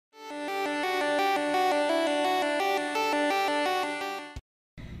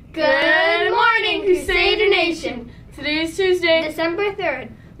Nation. Today is Tuesday, December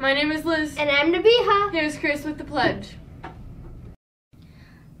 3rd. My name is Liz. And I'm Nabiha. Here's Chris with the pledge.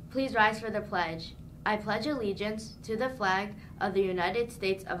 Please rise for the pledge. I pledge allegiance to the flag of the United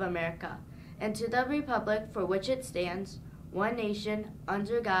States of America and to the republic for which it stands, one nation,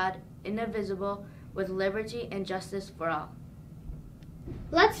 under God, indivisible, with liberty and justice for all.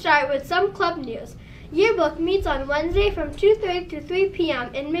 Let's start with some club news. Yearbook meets on Wednesday from 2:30 to 3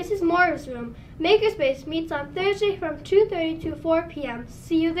 p.m. in Mrs. Moore's room. Makerspace meets on Thursday from 2:30 to 4 p.m.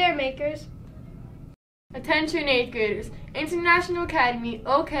 See you there, makers. Attention 8th graders. International Academy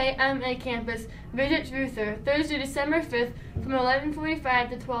OKMA campus visits Ruther Thursday, December 5th from 11:45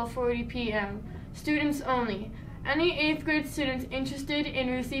 to 12:40 p.m. Students only. Any 8th grade students interested in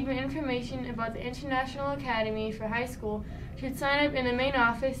receiving information about the International Academy for high school should sign up in the main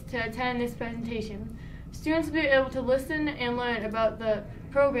office to attend this presentation. Students will be able to listen and learn about the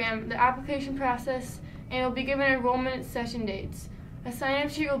program, the application process, and will be given enrollment session dates. A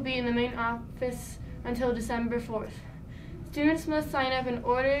sign-up sheet will be in the main office until December 4th. Students must sign up in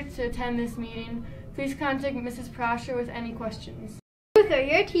order to attend this meeting. Please contact Mrs. Prosher with any questions. Ruther,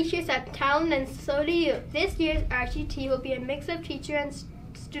 your teachers have talent and so do you. This year's RCT will be a mix of teacher and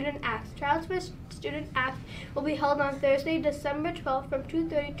student acts. Trials for student acts will be held on Thursday, December 12th from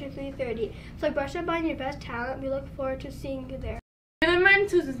 2:30 to 3:30. So brush up on your best talent. We look forward to seeing you there.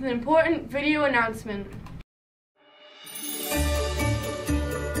 Elementals is an important video announcement.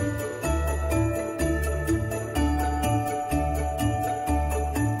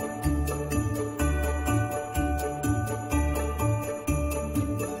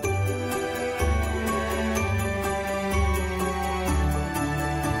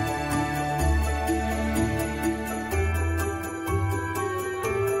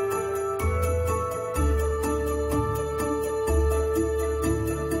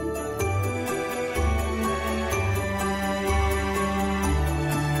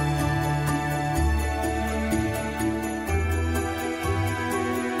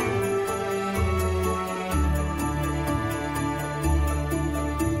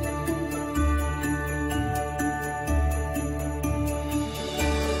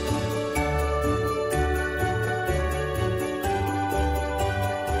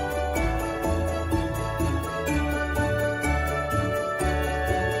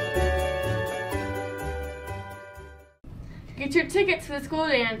 Get your tickets for the school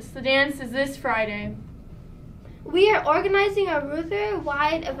dance. The dance is this Friday. We are organizing a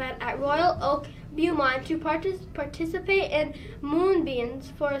Ruther-wide event at Royal Oak, Beaumont to participate in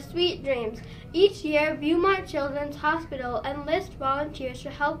Moonbeams for Sweet Dreams. Each year, Beaumont Children's Hospital enlists volunteers to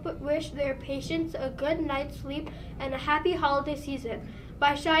help wish their patients a good night's sleep and a happy holiday season.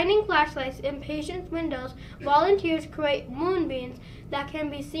 By shining flashlights in patients' windows, volunteers create moonbeams that can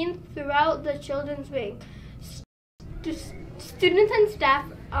be seen throughout the children's wing. Students and staff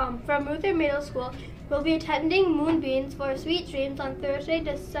from Ruther Middle School will be attending Moonbeams for Sweet Dreams on Thursday,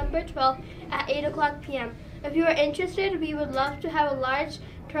 December 12th at 8 o'clock p.m. If you are interested, we would love to have a large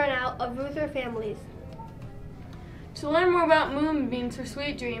turnout of Ruther families. To learn more about Moonbeams for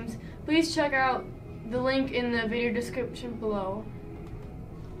Sweet Dreams, please check out the link in the video description below.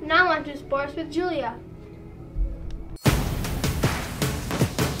 Now on to sports with Julia.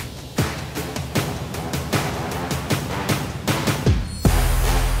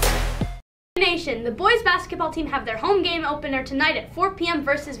 Nation, the boys basketball team have their home game opener tonight at 4 p.m.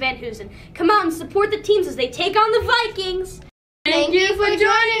 versus Van Hoosen. Come out and support the teams as they take on the Vikings. Thank you for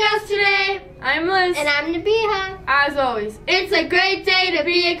joining us today. I'm Liz. And I'm Nabiha. As always, It's a great day to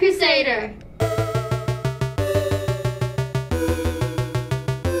be a Crusader.